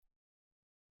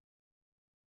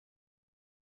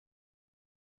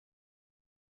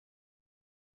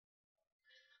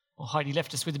Well, Heidi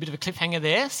left us with a bit of a cliffhanger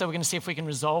there, so we're going to see if we can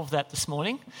resolve that this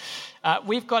morning.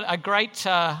 We've got a great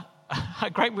amount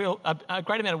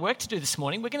of work to do this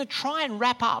morning. We're going to try and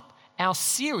wrap up our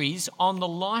series on the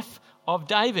life of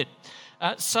David.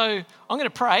 So I'm going to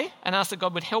pray and ask that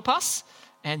God would help us,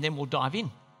 and then we'll dive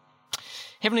in.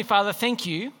 Heavenly Father, thank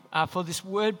you for this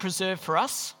word preserved for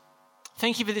us.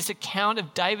 Thank you for this account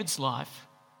of David's life.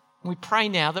 We pray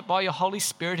now that by your Holy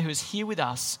Spirit who is here with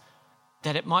us,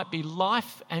 that it might be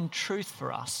life and truth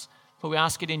for us. For we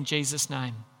ask it in Jesus'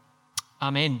 name.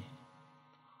 Amen.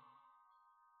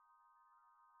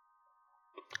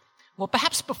 Well,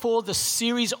 perhaps before the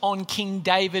series on King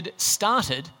David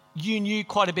started, you knew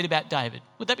quite a bit about David.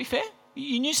 Would that be fair?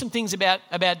 You knew some things about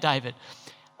David.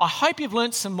 I hope you've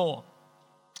learnt some more.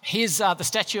 Here's the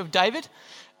statue of David.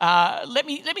 Let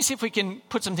me see if we can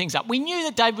put some things up. We knew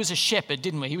that David was a shepherd,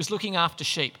 didn't we? He was looking after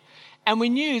sheep. And we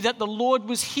knew that the Lord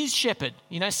was his shepherd.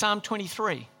 You know, Psalm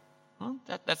 23. Well,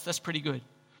 that's pretty good.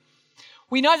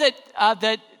 We know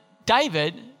that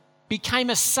David became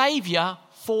a saviour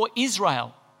for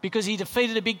Israel because he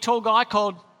defeated a big tall guy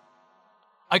called...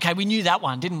 Okay, we knew that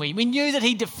one, didn't we? We knew that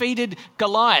he defeated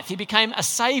Goliath. He became a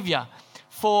saviour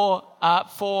for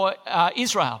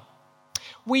Israel.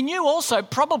 We knew also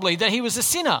probably that he was a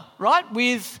sinner, right?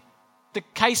 With the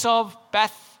case of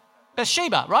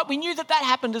Bathsheba, right? We knew that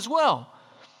happened as well.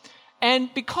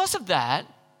 And because of that,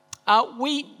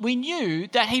 we knew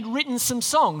that he'd written some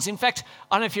songs. In fact,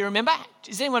 I don't know if you remember.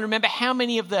 Does anyone remember how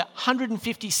many of the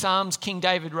 150 Psalms King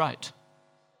David wrote?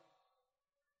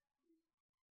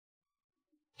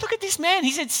 Look at this man.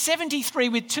 He said 73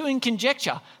 with 2 in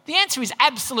conjecture. The answer is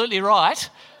absolutely right.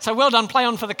 So well done, play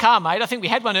on for the car, mate. I think we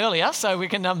had one earlier, so we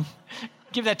can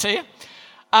give that to you.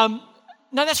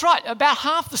 No, that's right. About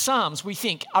half the Psalms, we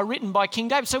think, are written by King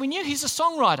David. So we knew he's a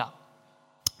songwriter.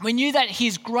 We knew that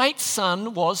his great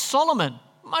son was Solomon.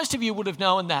 Most of you would have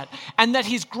known that. And that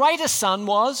his greatest son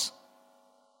was...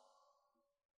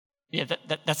 Yeah,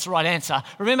 that's the right answer.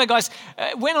 Remember, guys,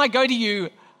 when I go to you,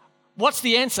 what's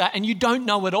the answer, and you don't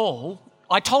know at all,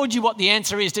 I told you what the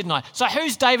answer is, didn't I? So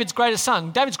who's David's greatest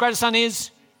son? David's greatest son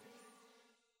is...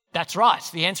 That's right.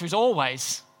 The answer is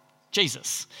always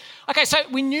Jesus. Okay, so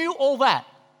we knew all that.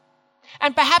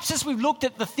 And perhaps as we've looked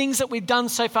at the things that we've done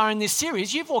so far in this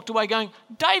series, you've walked away going,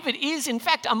 David is, in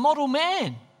fact, a model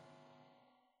man.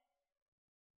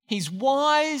 He's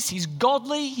wise, he's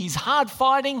godly, he's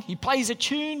hard-fighting, he plays a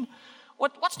tune.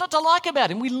 What's not to like about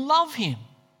him? We love him.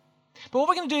 But what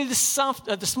we're going to do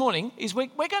this morning is we're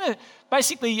going to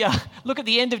basically look at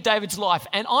the end of David's life,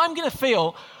 and I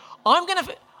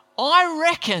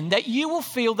reckon that you will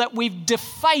feel that we've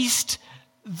defaced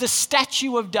the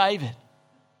statue of David.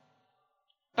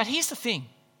 But here's the thing.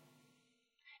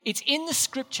 It's in the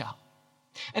scripture.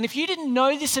 And if you didn't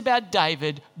know this about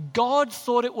David, God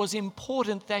thought it was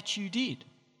important that you did.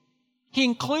 He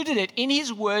included it in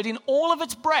his word in all of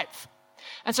its breadth.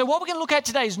 And so what we're going to look at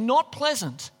today is not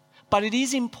pleasant, but it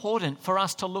is important for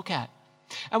us to look at.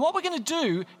 And what we're going to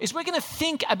do is we're going to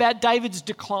think about David's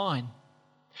decline.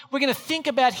 We're going to think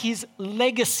about his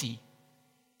legacy.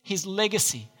 His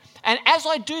legacy. And as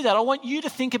I do that, I want you to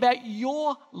think about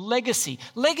your legacy.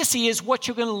 Legacy is what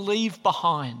you're going to leave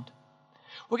behind.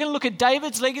 We're going to look at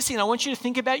David's legacy, and I want you to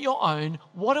think about your own.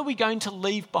 What are we going to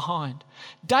leave behind?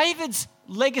 David's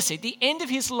legacy, the end of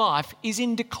his life, is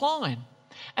in decline.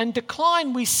 And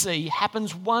decline, we see,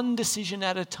 happens one decision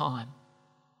at a time.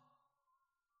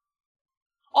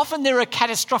 Often there are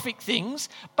catastrophic things,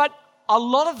 but a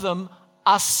lot of them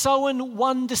are sown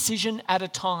one decision at a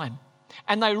time,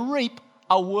 and they reap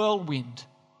a whirlwind.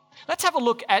 Let's have a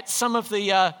look at some of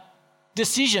the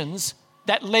decisions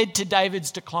that led to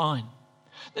David's decline.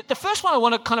 The first one I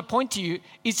want to kind of point to you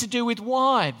is to do with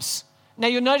wives. Now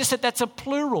you'll notice that that's a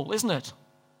plural, isn't it?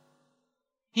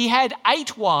 He had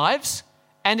 8 wives,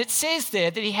 and it says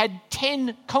there that he had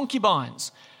 10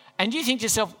 concubines. And you think to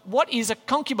yourself, what is a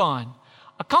concubine?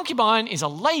 A concubine is a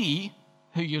lady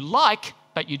who you like,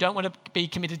 but you don't want to be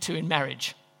committed to in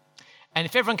marriage. And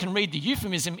if everyone can read the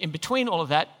euphemism in between all of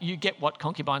that, you get what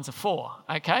concubines are for,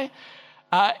 okay?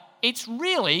 It's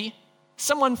really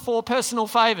someone for personal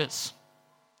favours.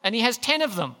 And he has 10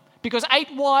 of them because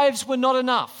 8 wives were not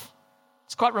enough.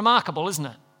 It's quite remarkable, isn't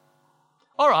it?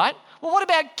 All right, well, what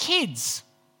about kids?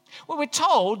 Well, we're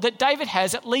told that David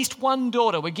has at least one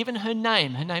daughter. We're given her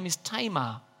name. Her name is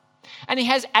Tamar. And he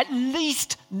has at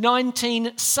least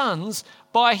 19 sons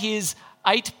by his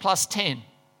 8 plus 10.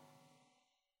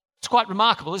 It's quite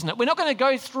remarkable, isn't it? We're not going to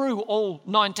go through all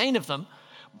 19 of them,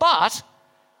 but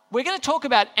we're going to talk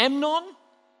about Amnon,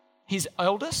 his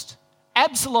eldest,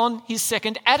 Absalom, his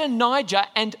second, Adonijah,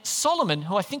 and Solomon,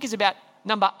 who I think is about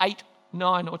number 8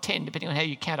 9 or 10, depending on how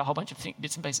you count a whole bunch of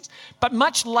bits and pieces. But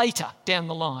much later down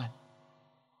the line.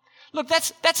 Look,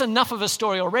 that's enough of a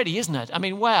story already, isn't it? I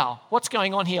mean, wow, what's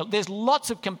going on here? There's lots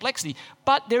of complexity,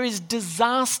 but there is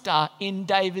disaster in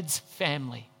David's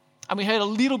family. And we heard a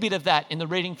little bit of that in the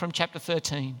reading from chapter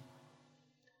 13.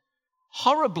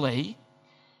 Horribly,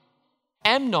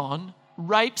 Amnon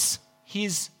rapes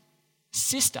his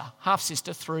sister,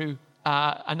 half-sister, through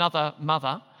another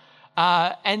mother.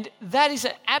 And that is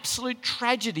an absolute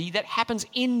tragedy that happens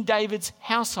in David's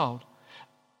household.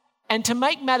 And to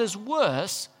make matters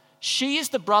worse, she is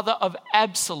the brother of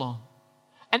Absalom.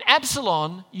 And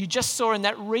Absalom, you just saw in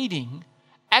that reading,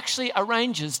 actually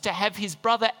arranges to have his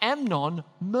brother Amnon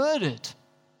murdered.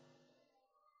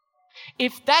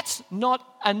 If that's not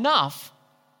enough,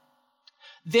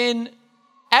 then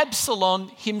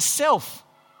Absalom himself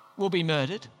will be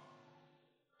murdered,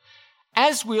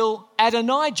 as will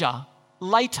Adonijah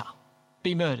later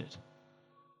be murdered.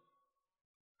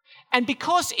 And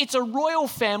because it's a royal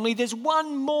family, there's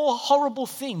one more horrible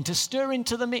thing to stir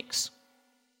into the mix: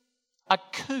 a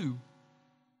coup.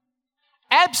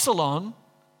 Absalom,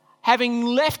 having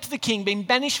left the king, been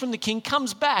banished from the king,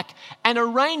 comes back and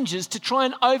arranges to try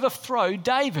and overthrow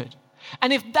David.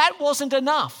 And if that wasn't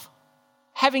enough,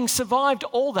 having survived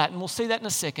all that, and we'll see that in a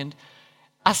second,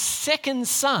 a second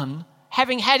son,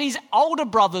 having had his older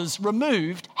brothers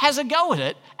removed, has a go at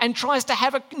it and tries to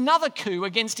have another coup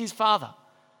against his father.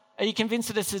 Are you convinced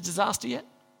that it's a disaster yet?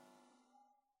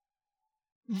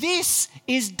 This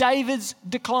is David's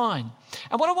decline.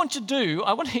 And what I want to do,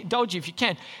 I want to indulge you if you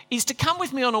can, is to come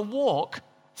with me on a walk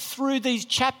through these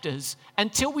chapters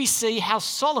until we see how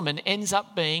Solomon ends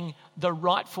up being the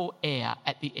rightful heir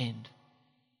at the end.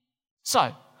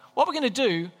 So, what we're going to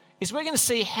do is we're going to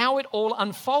see how it all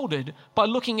unfolded by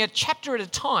looking at a chapter at a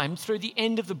time through the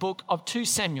end of the book of 2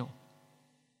 Samuel.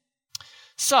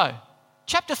 So,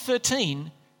 chapter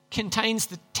 13 contains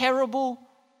the terrible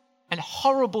and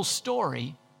horrible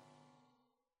story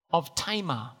of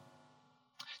Tamar.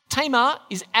 Tamar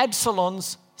is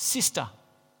Absalom's sister.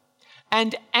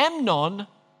 And Amnon,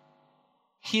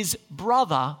 his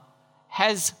brother,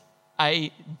 has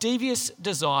a devious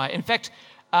desire. In fact,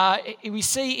 we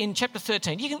see in chapter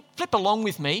 13, you can flip along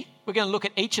with me. We're going to look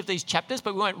at each of these chapters,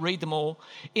 but we won't read them all.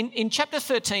 In chapter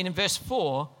 13 and verse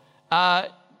 4,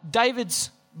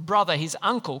 David's brother, his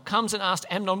uncle, comes and asks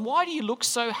Amnon, "Why do you look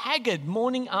so haggard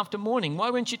morning after morning? Why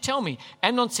won't you tell me?"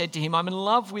 Amnon said to him, "I'm in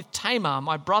love with Tamar,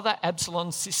 my brother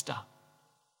Absalom's sister."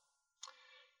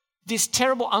 This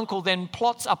terrible uncle then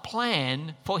plots a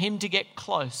plan for him to get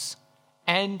close,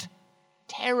 and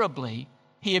terribly,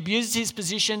 he abuses his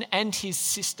position and his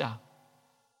sister.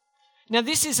 Now,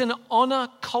 this is an honour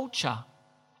culture,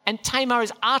 and Tamar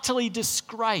is utterly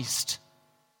disgraced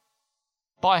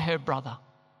by her brother,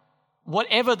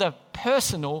 whatever the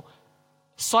personal,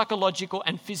 psychological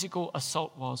and physical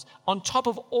assault was. On top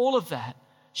of all of that,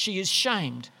 she is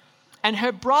shamed. And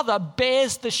her brother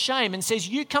bears the shame and says,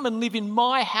 "You come and live in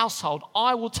my household,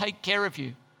 I will take care of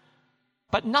you."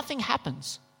 But nothing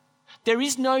happens. There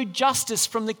is no justice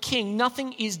from the king.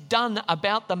 Nothing is done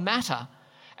about the matter.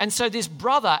 And so this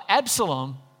brother,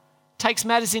 Absalom, takes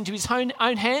matters into his own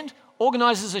hand,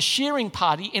 organises a shearing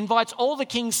party, invites all the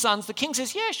king's sons. The king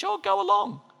says, "Yeah, sure, go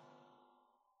along."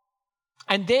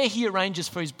 And there he arranges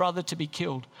for his brother to be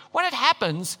killed. When it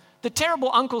happens, the terrible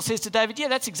uncle says to David, "Yeah,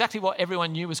 that's exactly what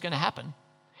everyone knew was going to happen."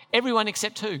 Everyone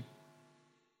except who?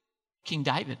 King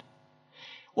David.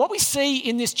 What we see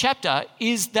in this chapter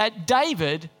is that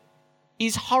David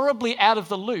is horribly out of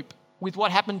the loop with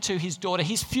what happened to his daughter.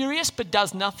 He's furious but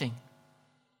does nothing.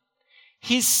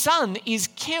 His son is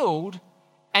killed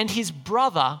and his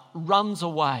brother runs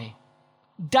away.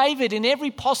 David, in every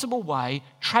possible way,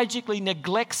 tragically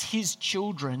neglects his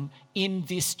children in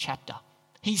this chapter.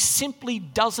 He simply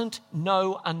doesn't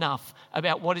know enough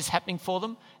about what is happening for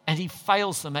them, and he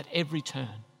fails them at every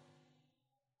turn.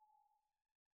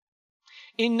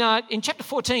 In chapter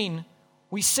 14,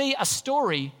 we see a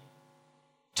story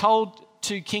told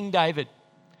to King David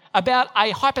about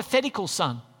a hypothetical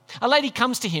son. A lady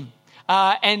comes to him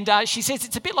and she says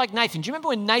it's a bit like Nathan. Do you remember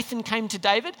when Nathan came to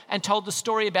David and told the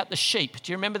story about the sheep?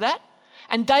 Do you remember that?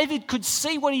 And David could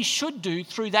see what he should do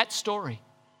through that story.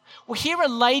 Well, here a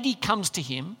lady comes to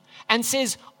him and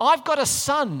says, "I've got a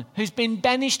son who's been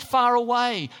banished far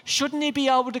away. Shouldn't he be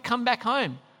able to come back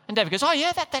home?" And David goes, "Oh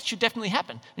yeah, that should definitely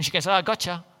happen." And she goes, "Oh,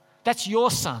 gotcha. That's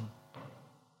your son."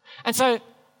 And so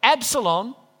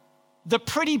Absalom, the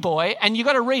pretty boy, and you've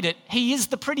got to read it, he is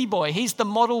the pretty boy. He's the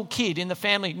model kid in the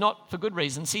family, not for good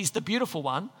reasons. He's the beautiful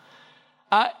one.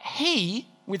 He,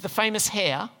 with the famous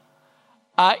hair,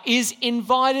 is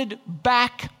invited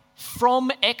back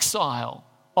from exile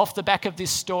off the back of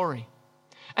this story.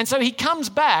 And so he comes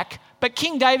back, but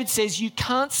King David says, you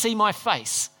can't see my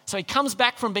face. So he comes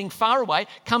back from being far away,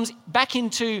 comes back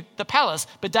into the palace,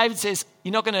 but David says,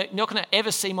 you're not going to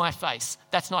ever see my face.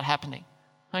 That's not happening.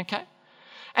 Okay?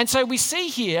 And so we see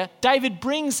here, David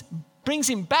brings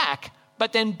him back,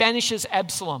 but then banishes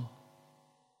Absalom.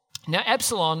 Now,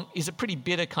 Absalom is a pretty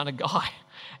bitter kind of guy,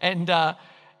 and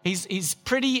he's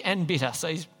pretty and bitter, so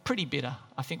he's pretty bitter,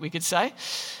 I think we could say.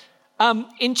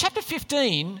 In chapter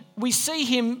 15, we see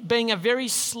him being a very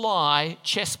sly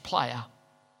chess player.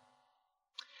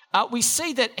 We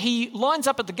see that he lines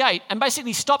up at the gate and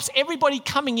basically stops everybody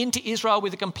coming into Israel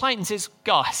with a complaint and says,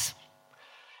 guys,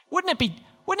 wouldn't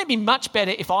it be much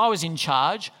better if I was in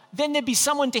charge? Then there'd be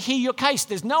someone to hear your case.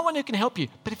 There's no one who can help you.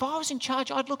 But if I was in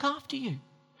charge, I'd look after you.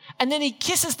 And then he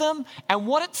kisses them, and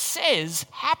what it says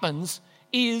happens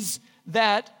is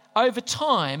that over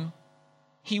time,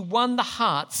 he won the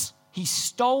hearts, he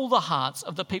stole the hearts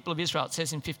of the people of Israel, it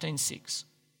says in 15:6.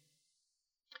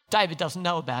 David doesn't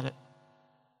know about it.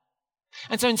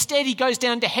 And so instead he goes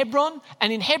down to Hebron,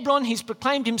 and in Hebron he's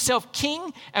proclaimed himself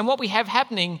king, and what we have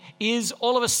happening is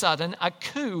all of a sudden a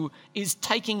coup is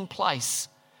taking place,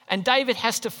 and David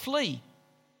has to flee.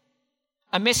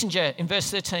 A messenger, in verse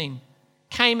 13,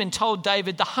 came and told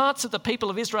David, the hearts of the people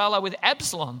of Israel are with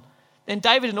Absalom. Then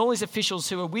David and all his officials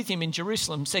who were with him in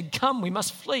Jerusalem said, come, we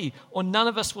must flee, or none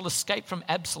of us will escape from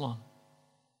Absalom.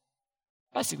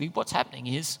 Basically, what's happening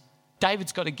is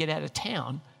David's got to get out of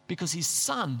town because his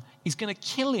son is going to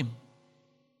kill him.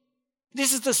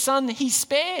 This is the son he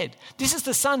spared. This is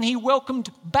the son he welcomed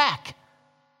back.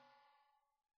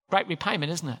 Great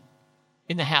repayment, isn't it?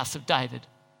 In the house of David.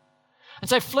 And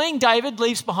so fleeing David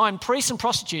leaves behind priests and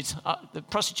prostitutes. The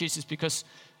prostitutes is because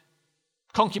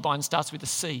concubine starts with a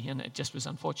C, and it just was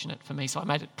unfortunate for me, so I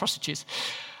made it prostitutes.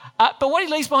 But what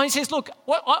he leaves behind, he says, look,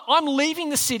 I'm leaving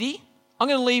the city. I'm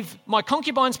going to leave my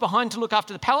concubines behind to look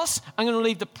after the palace. I'm going to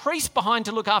leave the priests behind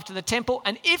to look after the temple.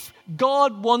 And if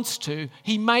God wants to,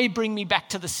 he may bring me back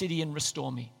to the city and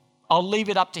restore me. I'll leave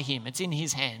it up to him. It's in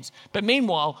his hands. But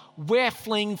meanwhile, we're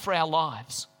fleeing for our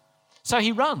lives. So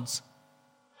he runs.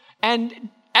 And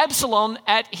Absalom,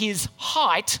 at his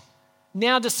height,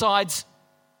 now decides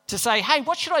to say, hey,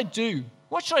 what should I do?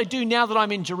 What should I do now that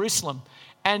I'm in Jerusalem?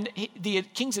 And the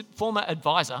king's former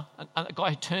advisor, a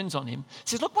guy who turns on him,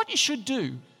 says, look, what you should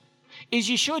do is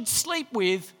you should sleep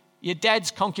with your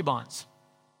dad's concubines.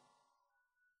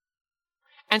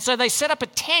 And so they set up a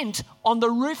tent on the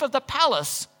roof of the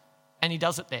palace, and he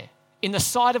does it there, in the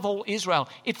sight of all Israel.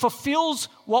 It fulfills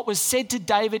what was said to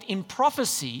David in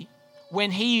prophecy when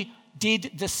he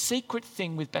did the secret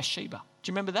thing with Bathsheba.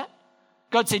 Do you remember that?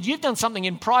 God said, you've done something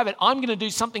in private, I'm going to do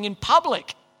something in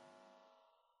public.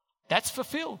 That's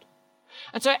fulfilled.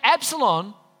 And so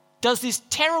Absalom does this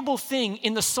terrible thing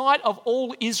in the sight of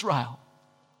all Israel.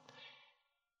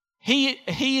 He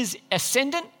is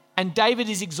ascendant and David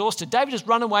is exhausted. David has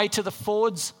run away to the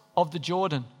fords of the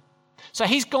Jordan. So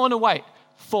he's gone away.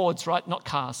 Fords, right? Not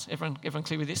cars. Everyone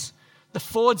clear with this? The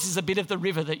fords is a bit of the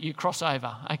river that you cross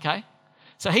over, okay?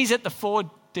 So he's at the Ford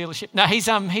dealership. No,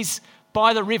 he's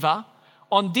by the river,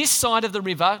 on this side of the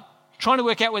river, trying to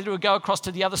work out whether to go across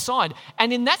to the other side.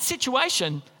 And in that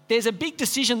situation, there's a big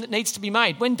decision that needs to be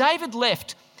made. When David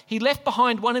left, he left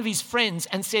behind one of his friends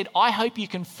and said, I hope you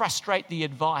can frustrate the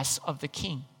advice of the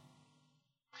king.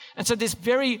 And so this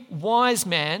very wise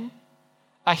man,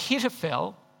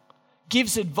 Ahithophel,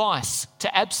 gives advice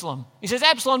to Absalom. He says,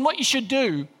 Absalom, what you should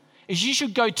do is you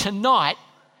should go tonight,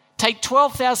 take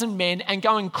 12,000 men and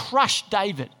go and crush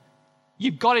David.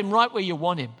 You've got him right where you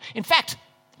want him. In fact,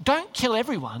 don't kill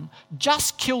everyone,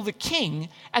 just kill the king,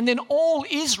 and then all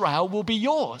Israel will be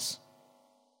yours.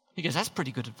 He goes, that's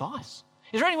pretty good advice.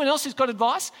 Is there anyone else who's got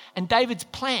advice? And David's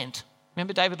plant.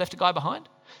 Remember David left a guy behind?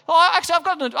 Oh, actually,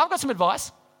 I've got some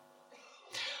advice.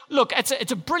 Look,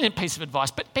 it's a brilliant piece of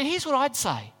advice, but here's what I'd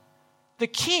say. The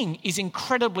king is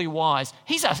incredibly wise.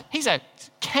 He's a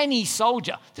canny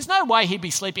soldier. There's no way he'd be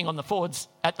sleeping on the fords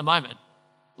at the moment.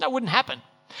 That wouldn't happen.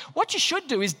 What you should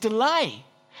do is delay.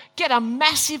 Get a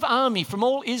massive army from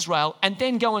all Israel and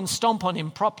then go and stomp on him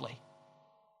properly.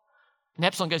 And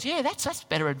Absalom goes, yeah, that's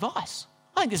better advice.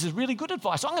 I think this is really good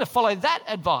advice. I'm going to follow that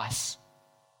advice.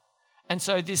 And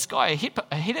so this guy,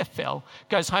 Ahithophel,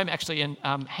 goes home actually and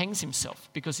hangs himself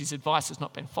because his advice has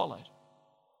not been followed.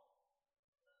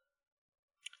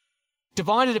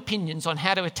 Divided opinions on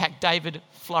how to attack David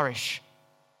flourish.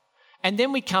 And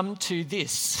then we come to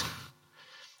this.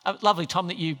 Lovely, Tom,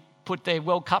 that you put their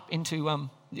World Cup into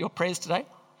your prayers today.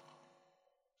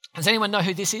 Does anyone know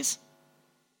who this is?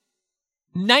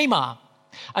 Neymar,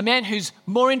 a man who's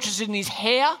more interested in his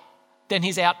hair than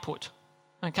his output.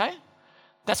 Okay?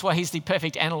 That's why he's the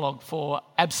perfect analogue for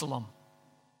Absalom.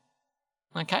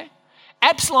 Okay?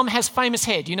 Absalom has famous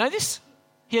hair. Do you know this?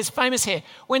 He has famous hair.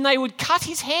 When they would cut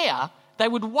his hair, they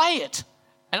would weigh it.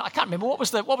 And I can't remember, what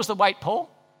was the weight, Paul?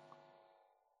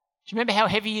 Do you remember how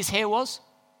heavy his hair was?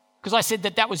 Because I said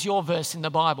that was your verse in the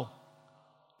Bible.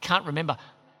 Can't remember.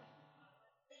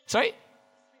 Sorry?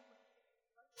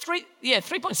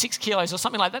 3.6 kilos or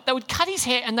something like that. They would cut his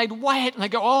hair and they'd weigh it and they'd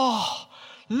go, oh,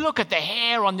 look at the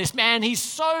hair on this man. He's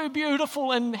so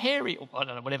beautiful and hairy. I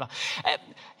don't know, whatever.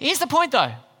 Here's the point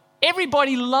though.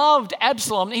 Everybody loved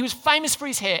Absalom. He was famous for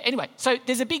his hair. Anyway, so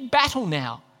there's a big battle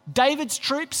now. David's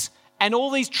troops and all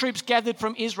these troops gathered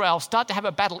from Israel start to have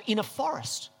a battle in a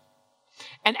forest.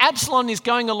 And Absalom is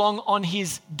going along on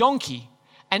his donkey.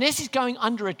 And as he's going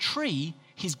under a tree,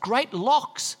 his great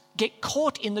locks get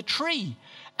caught in the tree.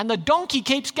 And the donkey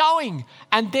keeps going.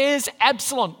 And there's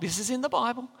Absalom, this is in the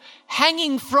Bible,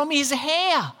 hanging from his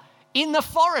hair in the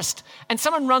forest. And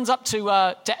someone runs up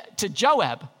to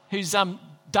Joab, who's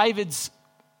David's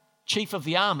chief of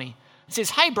the army, and says,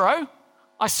 hey, bro,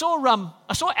 I saw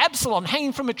Absalom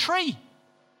hanging from a tree.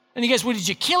 And he goes, well, did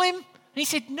you kill him? And he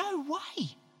said, no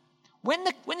way. When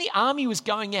the army was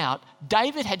going out,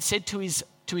 David had said to his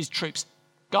troops,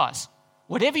 guys,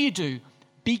 whatever you do,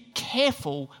 be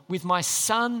careful with my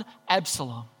son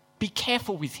Absalom. Be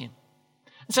careful with him.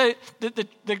 And so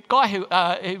the guy who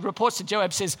reports to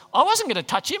Joab says, I wasn't going to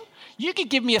touch him. You could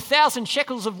give me 1,000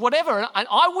 shekels of whatever and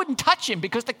I wouldn't touch him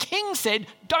because the king said,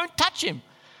 don't touch him.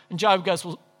 And Joab goes,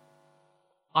 well,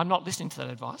 I'm not listening to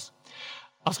that advice.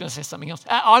 I was going to say something else.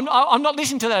 I'm not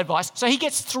listening to that advice. So he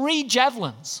gets 3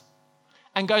 javelins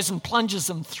and goes and plunges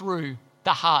them through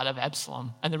the heart of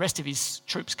Absalom, and the rest of his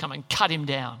troops come and cut him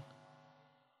down.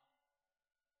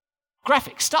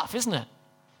 Graphic stuff, isn't it?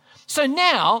 So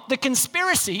now the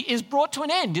conspiracy is brought to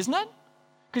an end, isn't it?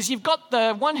 Because you've got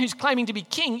the one who's claiming to be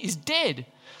king is dead.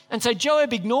 And so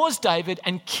Joab ignores David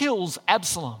and kills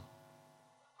Absalom.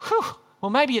 Whew,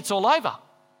 well, maybe it's all over.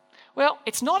 Well,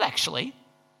 it's not actually.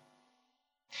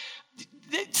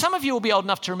 Some of you will be old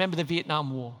enough to remember the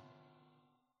Vietnam War.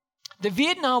 The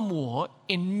Vietnam War,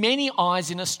 in many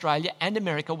eyes in Australia and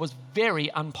America, was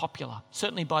very unpopular,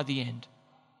 certainly by the end.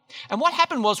 And what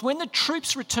happened was when the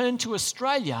troops returned to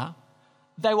Australia,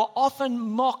 they were often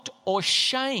mocked or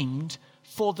shamed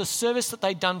for the service that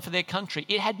they'd done for their country.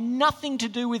 It had nothing to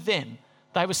do with them.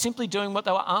 They were simply doing what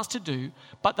they were asked to do.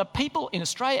 But the people in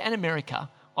Australia and America,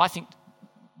 I think,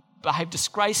 behaved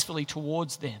disgracefully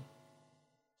towards them.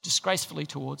 Disgracefully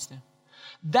towards them.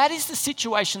 That is the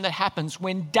situation that happens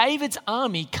when David's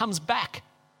army comes back.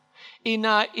 In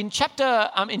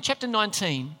chapter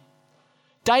 19,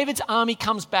 David's army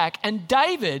comes back and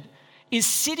David is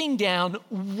sitting down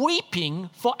weeping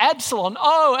for Absalom.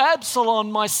 Oh,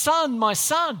 Absalom, my son, my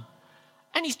son.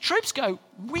 And his troops go,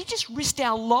 we just risked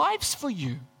our lives for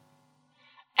you.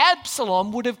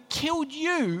 Absalom would have killed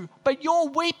you, but you're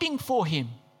weeping for him.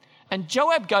 And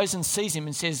Joab goes and sees him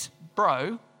and says,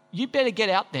 bro, you better get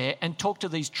out there and talk to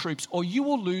these troops or you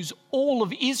will lose all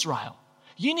of Israel.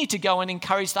 You need to go and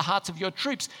encourage the hearts of your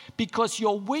troops because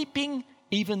you're weeping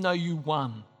even though you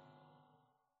won.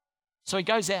 So he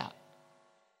goes out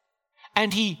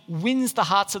and he wins the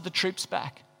hearts of the troops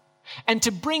back. And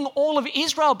to bring all of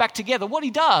Israel back together, what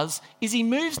he does is he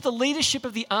moves the leadership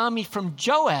of the army from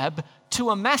Joab to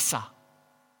Amasa.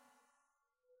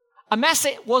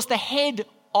 Amasa was the head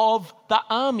of the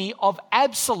army of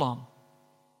Absalom.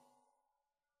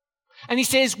 And he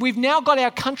says, we've now got our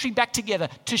country back together.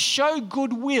 To show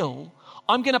goodwill,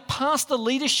 I'm going to pass the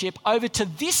leadership over to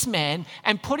this man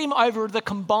and put him over the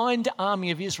combined army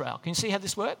of Israel. Can you see how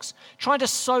this works? Trying to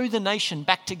sew the nation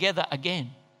back together again.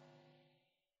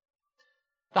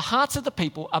 The hearts of the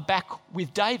people are back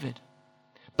with David.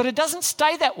 But it doesn't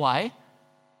stay that way.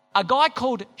 A guy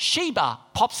called Sheba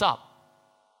pops up.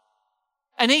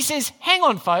 And he says, hang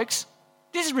on, folks,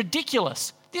 this is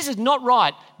ridiculous. This is not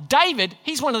right. David,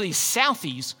 he's one of these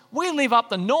Southies. We live up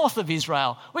the north of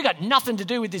Israel. We got nothing to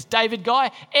do with this David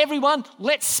guy. Everyone,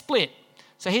 let's split.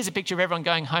 So here's a picture of everyone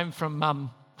going home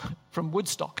from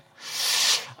Woodstock.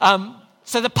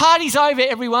 So the party's over,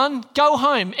 everyone. Go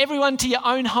home. Everyone to your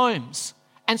own homes.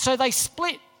 And so they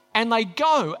split and they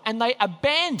go and they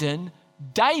abandon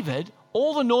David,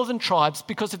 all the northern tribes,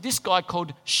 because of this guy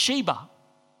called Sheba.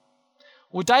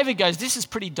 Well, David goes, this is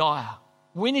pretty dire.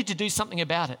 We need to do something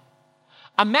about it.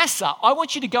 Amasa, I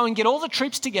want you to go and get all the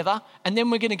troops together and then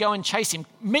we're going to go and chase him.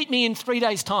 Meet me in 3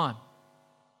 days' time.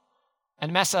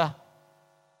 And Amasa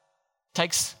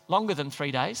takes longer than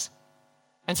 3 days.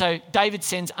 And so David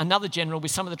sends another general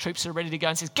with some of the troops that are ready to go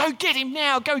and says, go get him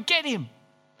now, go get him.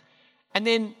 And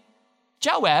then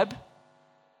Joab,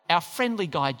 our friendly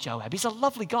guy Joab, he's a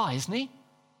lovely guy, isn't he?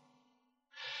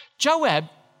 Joab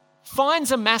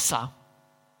finds Amasa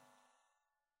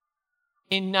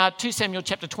in 2 Samuel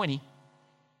chapter 20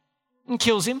 and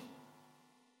kills him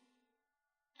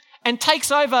and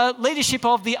takes over leadership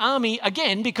of the army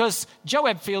again because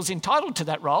Joab feels entitled to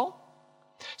that role.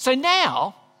 So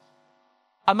now,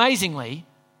 amazingly,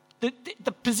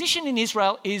 the position in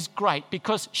Israel is great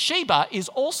because Sheba is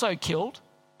also killed.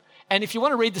 And if you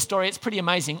want to read the story, it's pretty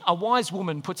amazing. A wise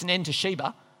woman puts an end to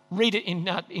Sheba. Read it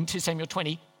in 2 Samuel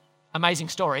 20. Amazing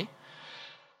story.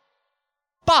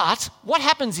 But what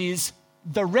happens is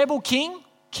the rebel king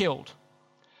killed.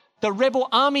 The rebel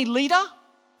army leader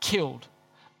killed.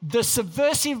 The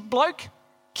subversive bloke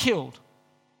killed.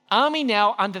 Army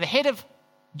now under the head of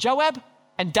Joab,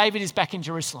 and David is back in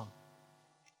Jerusalem.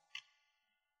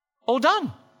 All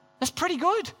done. That's pretty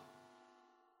good.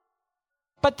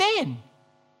 But then,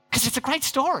 because it's a great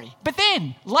story, but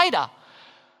then later,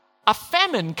 a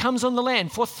famine comes on the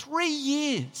land for 3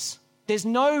 years. There's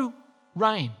no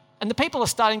rain. And the people are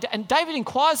starting to, and David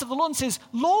inquires of the Lord and says,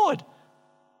 Lord,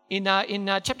 in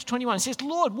chapter 21, he says,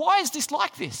 Lord, why is this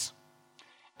like this?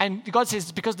 And God says,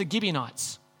 it's because of the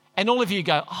Gibeonites. And all of you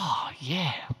go, oh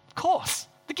yeah, of course,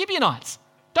 the Gibeonites,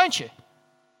 don't you?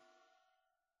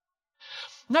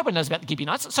 Nobody knows about the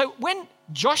Gibeonites. So when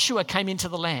Joshua came into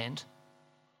the land,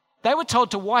 they were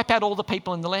told to wipe out all the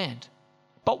people in the land.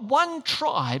 But one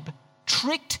tribe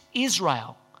tricked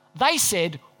Israel. They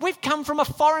said, we've come from a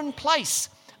foreign place.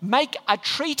 Make a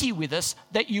treaty with us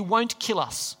that you won't kill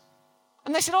us.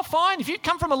 And they said, oh, fine. If you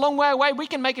come from a long way away, we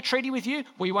can make a treaty with you.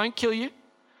 We won't kill you.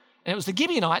 And it was the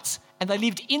Gibeonites, and they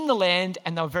lived in the land,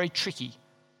 and they were very tricky.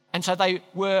 And so they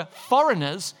were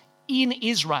foreigners in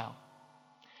Israel.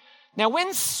 Now,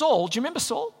 when Saul, do you remember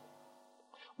Saul?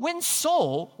 When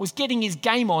Saul was getting his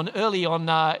game on early on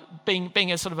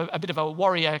being a sort of a bit of a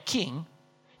warrior king,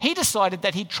 he decided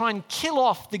that he'd try and kill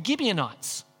off the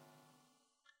Gibeonites.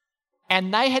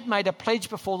 And they had made a pledge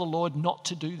before the Lord not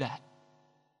to do that.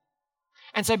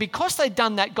 And so because they'd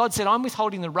done that, God said, I'm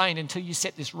withholding the rain until you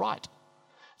set this right.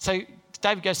 So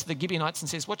David goes to the Gibeonites and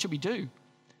says, what should we do? And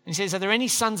he says, are there any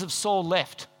sons of Saul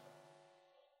left?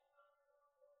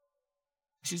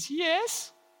 He says,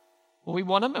 yes. Well, we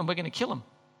want them and we're going to kill them.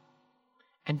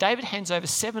 And David hands over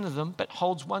 7 of them, but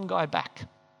holds one guy back.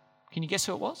 Can you guess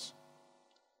who it was?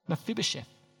 Mephibosheth. Do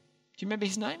you remember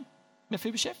his name?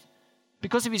 Mephibosheth?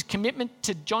 Because of his commitment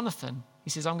to Jonathan, he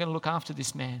says, I'm going to look after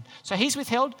this man. So he's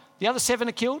withheld, the other 7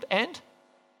 are killed, and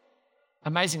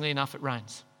amazingly enough, it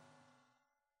rains.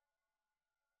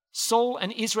 Saul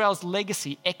and Israel's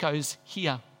legacy echoes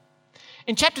here.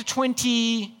 In chapter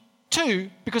 22,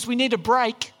 because we need a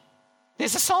break,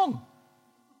 there's a song.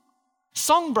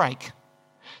 Song break.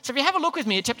 So if you have a look with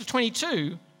me at chapter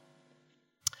 22,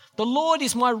 the Lord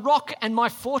is my rock and my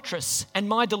fortress and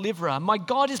my deliverer. My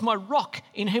God is my rock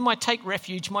in whom I take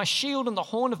refuge, my shield and the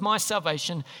horn of my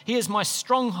salvation. He is my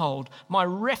stronghold, my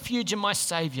refuge and my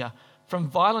saviour. From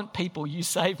violent people you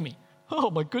save me. Oh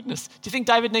my goodness. Do you think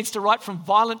David needs to write from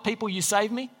violent people you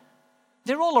save me?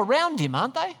 They're all around him,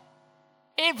 aren't they?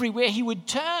 Everywhere he would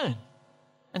turn.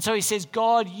 And so he says,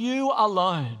 God, you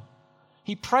alone.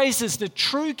 He praises the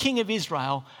true King of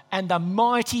Israel and the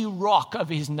mighty rock of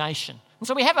his nation. And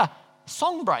so we have a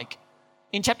song break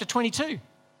in chapter 22.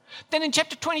 Then in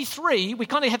chapter 23, we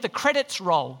kind of have the credits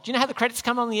roll. Do you know how the credits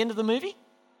come on the end of the movie?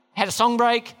 Had a song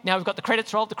break, now we've got the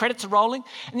credits roll. The credits are rolling.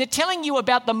 And they're telling you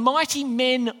about the mighty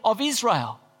men of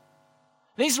Israel.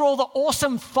 These are all the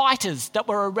awesome fighters that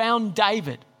were around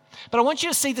David. But I want you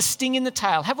to see the sting in the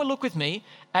tail. Have a look with me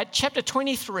at chapter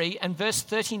 23 and verse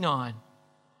 39.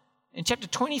 In chapter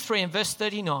 23 and verse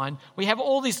 39, we have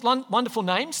all these wonderful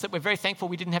names that we're very thankful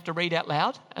we didn't have to read out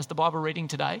loud as the Bible reading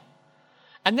today.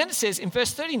 And then it says in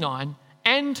verse 39,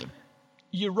 and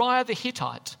Uriah the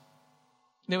Hittite.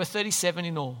 There were 37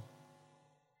 in all.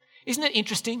 Isn't it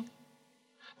interesting?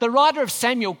 The writer of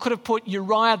Samuel could have put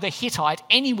Uriah the Hittite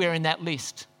anywhere in that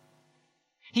list.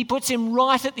 He puts him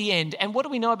right at the end. And what do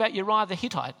we know about Uriah the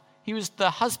Hittite? He was the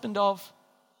husband of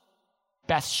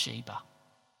Bathsheba.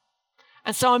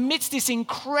 And so amidst this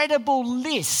incredible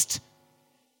list,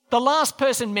 the last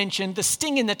person mentioned, the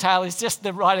sting in the tail is just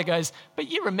the writer goes, but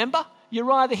you remember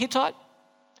Uriah the Hittite?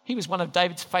 He was one of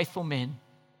David's faithful men.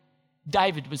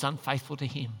 David was unfaithful to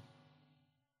him.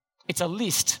 It's a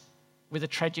list with a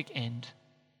tragic end.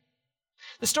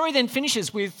 The story then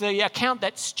finishes with the account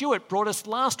that Stuart brought us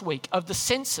last week of the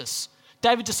census.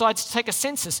 David decides to take a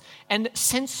census, and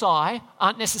censi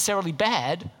aren't necessarily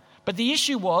bad, but the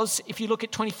issue was, if you look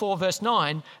at 24 verse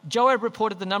 9, Joab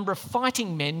reported the number of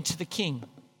fighting men to the king.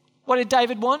 What did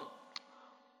David want?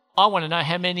 I want to know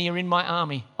how many are in my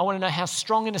army. I want to know how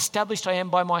strong and established I am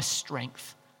by my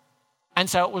strength. And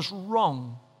so it was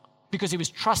wrong because he was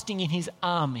trusting in his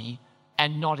army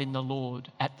and not in the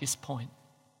Lord at this point.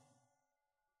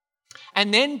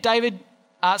 And then David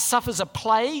suffers a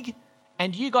plague,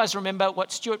 and you guys remember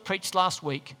what Stuart preached last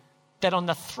week, that on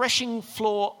the threshing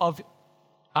floor of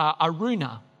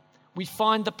Aruna, we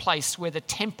find the place where the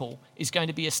temple is going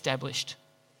to be established.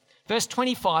 Verse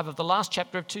 25 of the last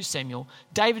chapter of 2 Samuel,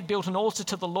 David built an altar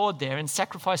to the Lord there and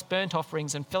sacrificed burnt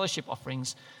offerings and fellowship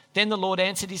offerings. Then the Lord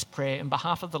answered his prayer in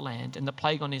behalf of the land, and the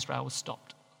plague on Israel was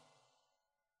stopped.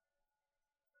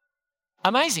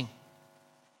 Amazing.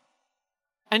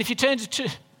 And if you turn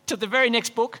to the very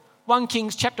next book, 1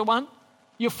 Kings chapter 1,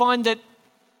 you'll find that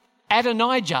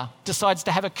Adonijah decides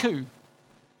to have a coup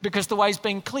because the way's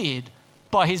been cleared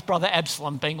by his brother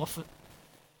Absalom being off the...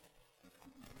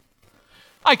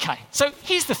 Okay, so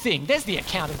here's the thing. There's the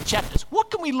account of the chapters. What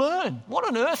can we learn? What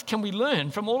on earth can we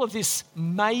learn from all of this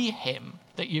mayhem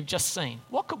that you've just seen?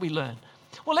 What could we learn?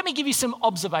 Well, let me give you some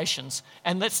observations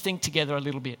and let's think together a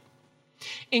little bit.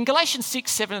 In Galatians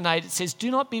 6, 7 and 8, it says, do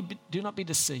not be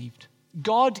deceived.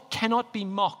 God cannot be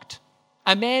mocked.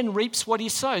 A man reaps what he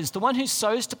sows. The one who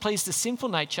sows to please the sinful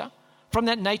nature, from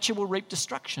that nature will reap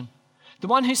destruction. The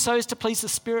one who sows to please the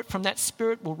Spirit, from that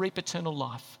Spirit will reap eternal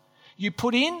life. You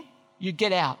put in, you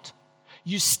get out.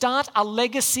 You start a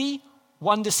legacy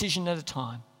one decision at a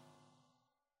time.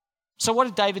 So what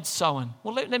did David sow in?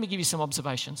 Well, let me give you some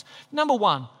observations. Number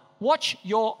one, watch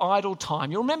your idle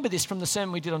time. You'll remember this from the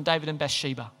sermon we did on David and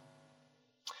Bathsheba.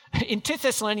 In 2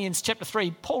 Thessalonians chapter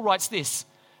 3, Paul writes this,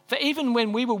 for even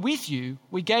when we were with you,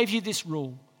 we gave you this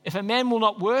rule. If a man will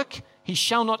not work, he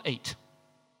shall not eat.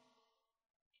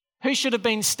 Who should have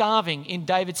been starving in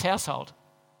David's household?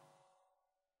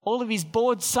 All of his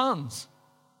bored sons.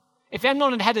 If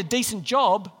Amnon had had a decent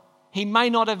job, he may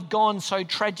not have gone so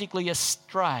tragically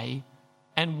astray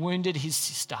and wounded his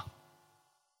sister.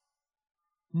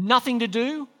 Nothing to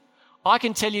do? I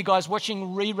can tell you guys,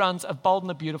 watching reruns of Bold and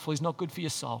the Beautiful is not good for your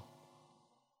soul.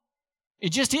 It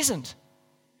just isn't.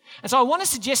 And so I want to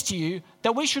suggest to you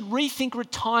that we should rethink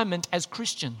retirement as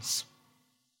Christians.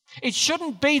 It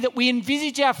shouldn't be that we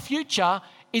envisage our future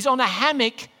is on a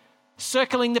hammock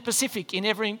circling the Pacific in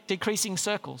ever decreasing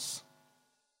circles.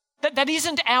 That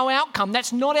isn't our outcome.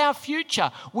 That's not our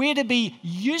future. We're to be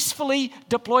usefully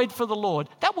deployed for the Lord.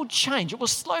 That will change. It will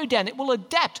slow down. It will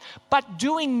adapt. But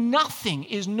doing nothing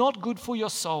is not good for your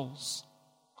souls.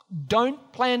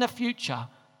 Don't plan a future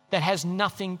that has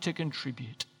nothing to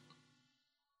contribute.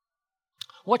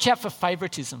 Watch out for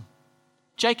favoritism.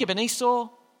 Jacob and Esau, who?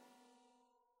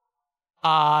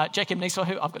 I've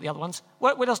got the other ones.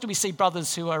 What else do we see?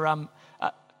 Brothers who are,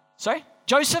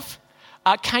 Joseph,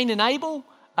 Cain and Abel.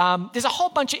 There's a whole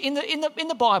bunch of, in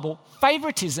the Bible,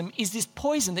 favoritism is this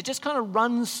poison that just kind of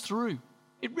runs through.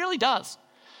 It really does.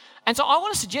 And so I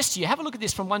want to suggest to you, have a look at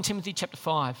this from 1 Timothy chapter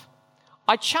 5.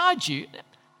 I charge you,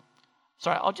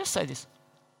 I'll just say this.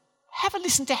 Have a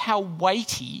listen to how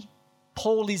weighty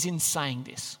Paul is in saying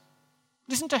this.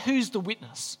 Listen to who's the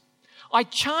witness. I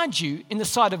charge you in the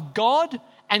sight of God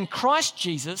and Christ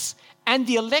Jesus and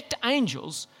the elect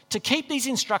angels to keep these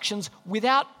instructions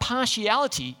without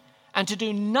partiality and to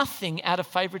do nothing out of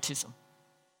favoritism.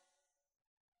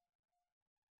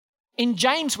 In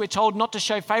James, we're told not to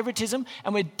show favoritism,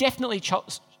 and we're definitely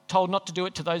told not to do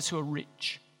it to those who are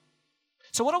rich.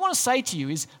 So what I want to say to you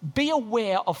is be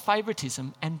aware of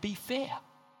favoritism and be fair.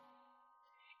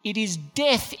 It is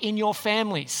death in your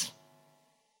families.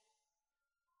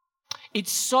 It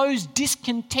sows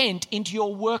discontent into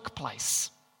your workplace.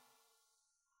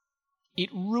 It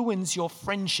ruins your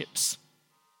friendships.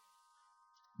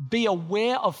 Be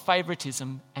aware of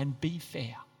favoritism and be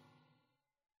fair.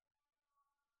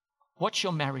 Watch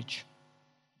your marriage.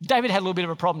 David had a little bit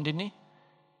of a problem, didn't he?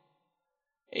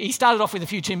 He started off with a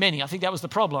few too many. I think that was the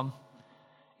problem.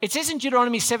 It says in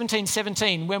Deuteronomy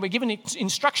 17:17, when we're given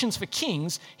instructions for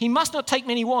kings, he must not take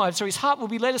many wives or his heart will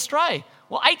be led astray.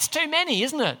 Well, 8's too many,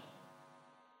 isn't it?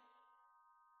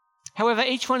 However,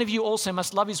 each one of you also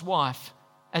must love his wife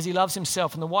as he loves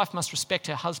himself, and the wife must respect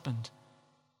her husband.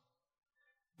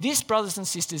 This, brothers and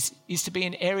sisters, is to be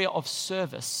an area of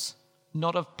service,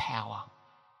 not of power.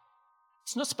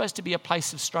 It's not supposed to be a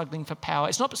place of struggling for power.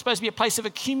 It's not supposed to be a place of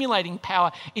accumulating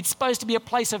power. It's supposed to be a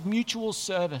place of mutual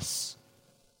service.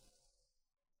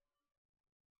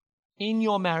 In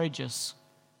your marriages,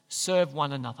 serve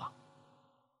one another.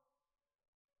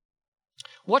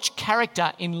 Watch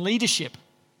character in leadership.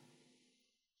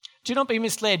 Do not be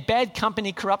misled. Bad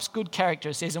company corrupts good character,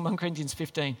 it says in 1 Corinthians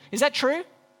 15. Is that true?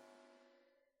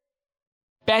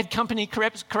 bad company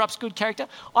corrupts good character.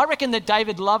 I reckon that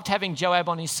David loved having Joab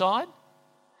on his side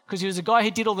because he was a guy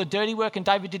who did all the dirty work and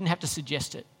David didn't have to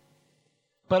suggest it.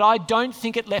 But I don't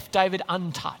think it left David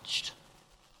untouched.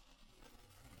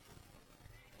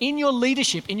 In your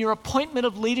leadership, in your appointment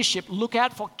of leadership, look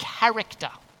out for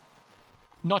character,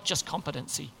 not just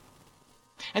competency.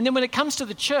 And then when it comes to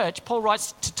the church, Paul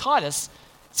writes to Titus,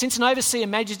 since an overseer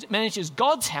manages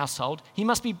God's household, he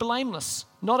must be blameless,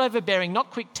 not overbearing,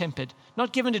 not quick-tempered,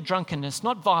 not given to drunkenness,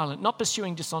 not violent, not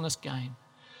pursuing dishonest gain.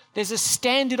 There's a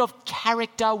standard of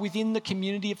character within the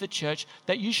community of the church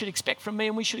that you should expect from me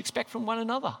and we should expect from one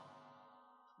another.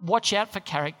 Watch out for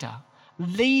character.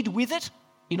 Lead with it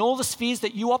in all the spheres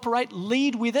that you operate.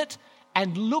 Lead with it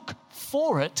and look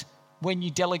for it when you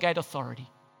delegate authority.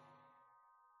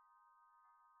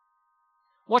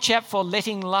 Watch out for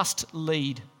letting lust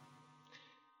lead.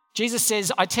 Jesus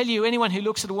says, I tell you, anyone who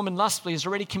looks at a woman lustfully has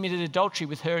already committed adultery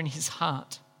with her in his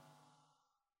heart.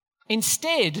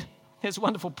 Instead, there's a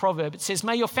wonderful proverb. It says,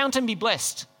 may your fountain be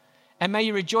blessed and may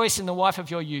you rejoice in the wife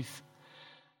of your youth.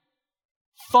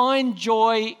 Find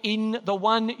joy in the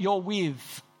one you're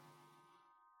with.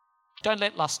 Don't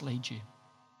let lust lead you.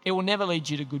 It will never lead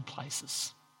you to good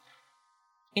places.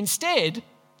 Instead,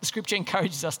 the scripture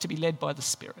encourages us to be led by the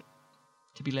Spirit.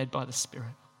 To be led by the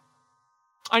Spirit.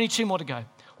 Only 2 more to go.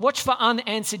 Watch for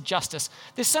unanswered justice.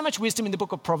 There's so much wisdom in the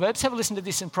book of Proverbs. Have a listen to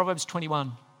this in Proverbs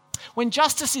 21. When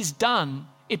justice is done,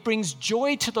 it brings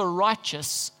joy to the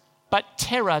righteous, but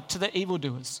terror to the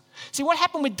evildoers. See, what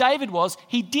happened with David was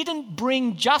he didn't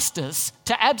bring justice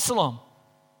to Absalom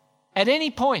at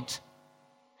any point.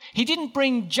 He didn't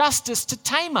bring justice to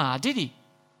Tamar, did he?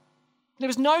 There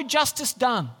was no justice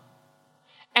done.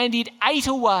 And it ate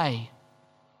away.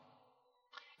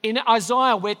 In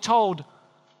Isaiah, we're told,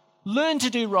 learn to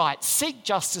do right, seek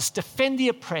justice, defend the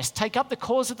oppressed, take up the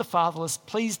cause of the fatherless,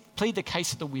 plead the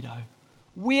case of the widow.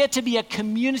 We are to be a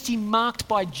community marked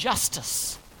by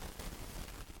justice.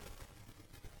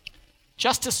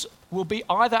 Justice will be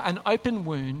either an open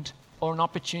wound or an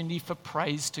opportunity for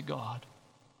praise to God.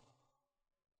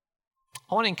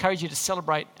 I want to encourage you to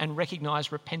celebrate and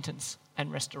recognise repentance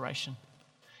and restoration.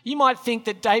 You might think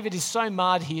that David is so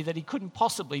marred here that he couldn't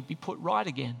possibly be put right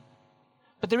again.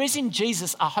 But there is in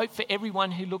Jesus a hope for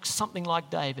everyone who looks something like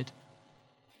David.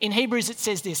 In Hebrews it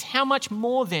says this, how much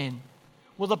more then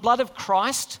will the blood of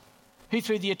Christ, who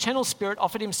through the eternal Spirit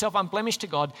offered himself unblemished to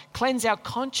God, cleanse our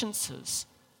consciences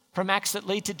from acts that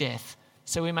lead to death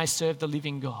so we may serve the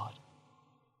living God?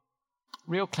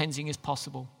 Real cleansing is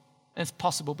possible, and it's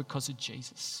possible because of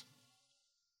Jesus.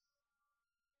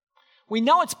 We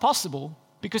know it's possible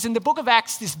because in the book of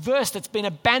Acts, this verse that's been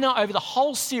a banner over the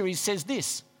whole series says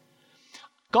this.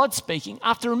 God speaking,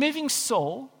 after removing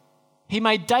Saul, he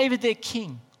made David their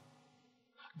king.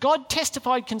 God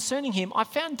testified concerning him, I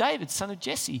found David, son of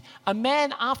Jesse, a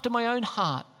man after my own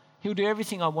heart. He'll do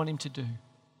everything I want him to do.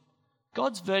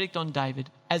 God's verdict on David,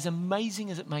 as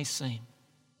amazing as it may seem,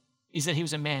 is that he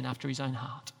was a man after his own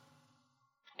heart.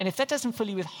 And if that doesn't fill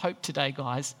you with hope today,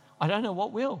 guys, I don't know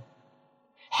what will.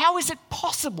 How is it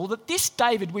possible that this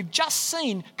David we've just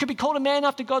seen could be called a man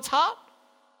after God's heart?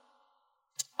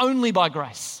 It's only by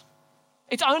grace.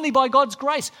 It's only by God's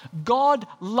grace. God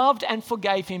loved and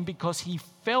forgave him because he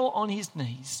fell on his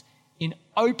knees in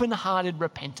open-hearted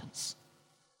repentance.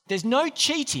 There's no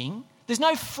cheating. There's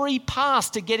no free pass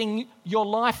to getting your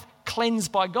life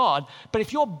cleansed by God. But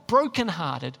if you're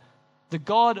broken-hearted, the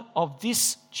God of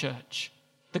this church,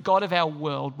 the God of our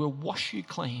world, will wash you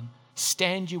clean,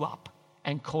 stand you up,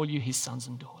 and call you his sons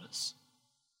and daughters.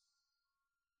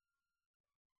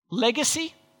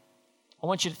 Legacy, I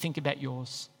want you to think about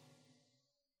yours.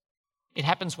 It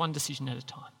happens one decision at a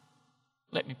time.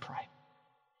 Let me pray.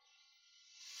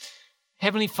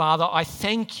 Heavenly Father, I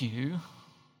thank you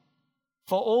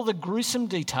for all the gruesome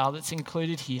detail that's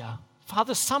included here.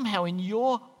 Father, somehow in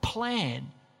your plan,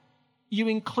 you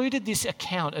included this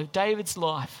account of David's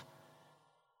life.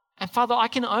 And Father, I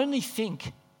can only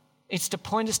think it's to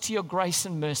point us to your grace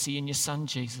and mercy in your Son,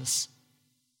 Jesus.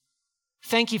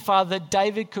 Thank you, Father, that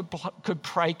David could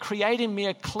pray, create in me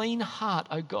a clean heart,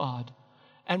 O God,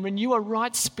 and renew a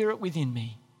right spirit within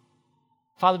me.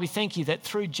 Father, we thank you that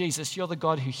through Jesus, you're the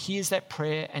God who hears that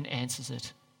prayer and answers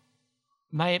it.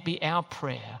 May it be our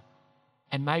prayer,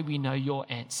 and may we know your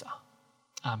answer.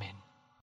 Amen.